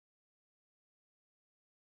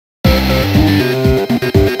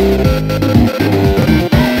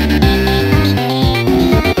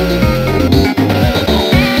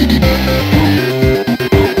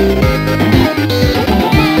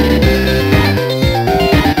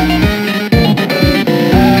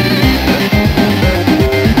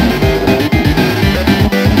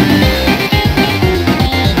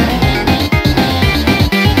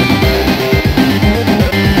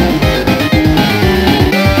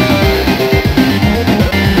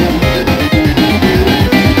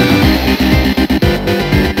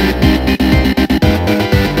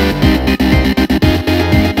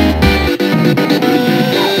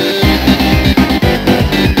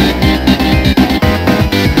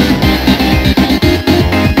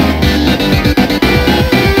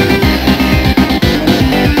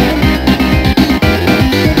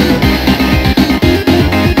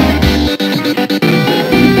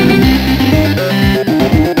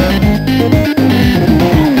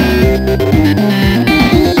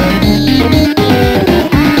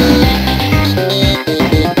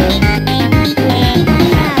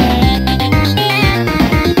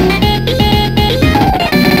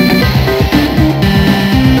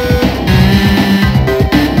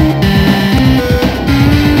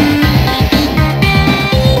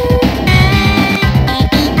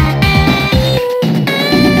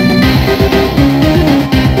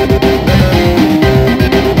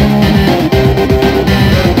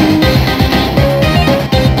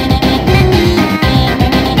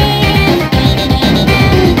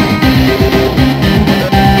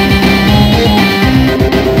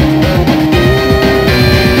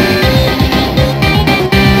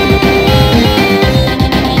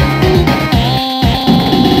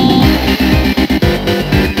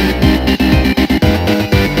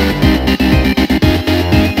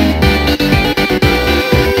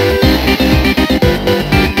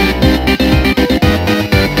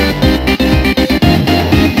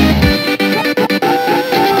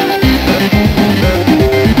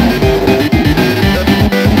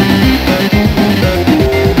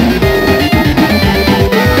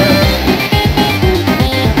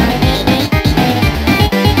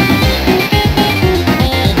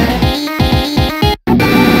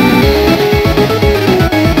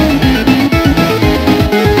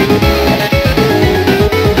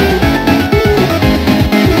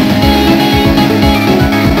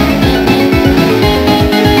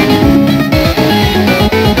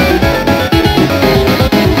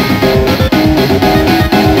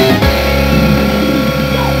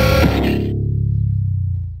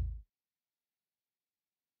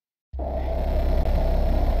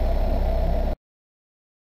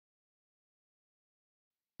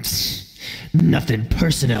Nothing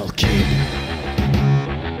personnel, kid.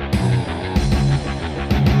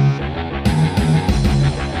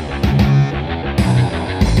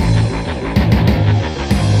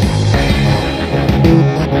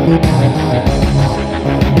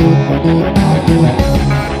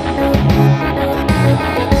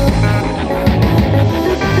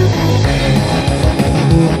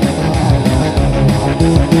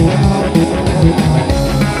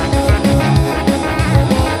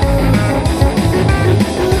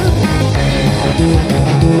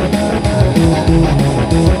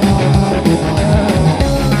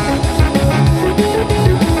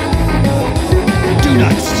 Do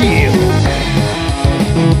not steal!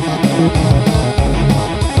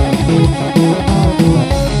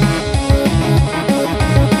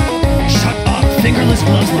 Shut up! Fingerless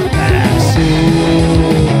gloves look badass!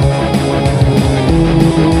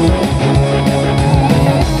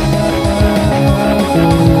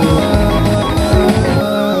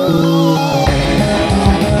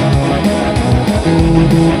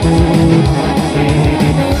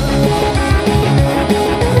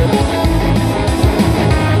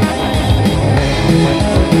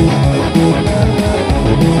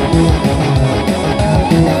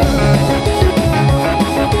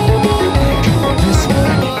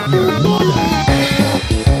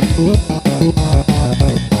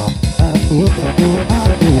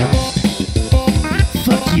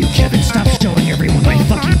 Fuck you, Kevin. Stop showing everyone my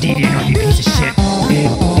fucking DeviantArt, you piece of shit.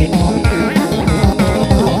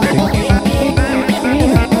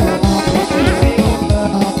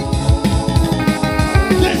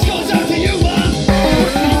 This goes out to you, Mom!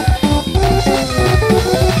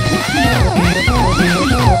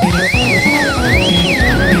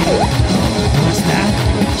 What's that?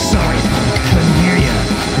 Sorry, punk. Couldn't hear ya.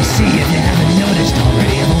 You see, if you haven't noticed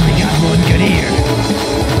already, I've only got one good ear.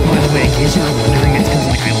 By the way, in case you were wondering, it's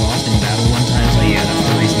because I lost in battle one time, so yeah, that's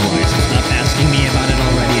the reason why. So stop asking me about it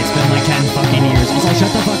already. It's been like 10 fucking years. Also,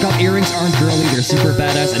 shut the fuck up. Earrings aren't girly, they're super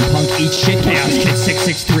badass, and punk eats shit. Chaos Kid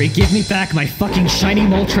 663, give me back my fucking shiny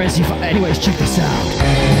Moltres. Anyways, check this out.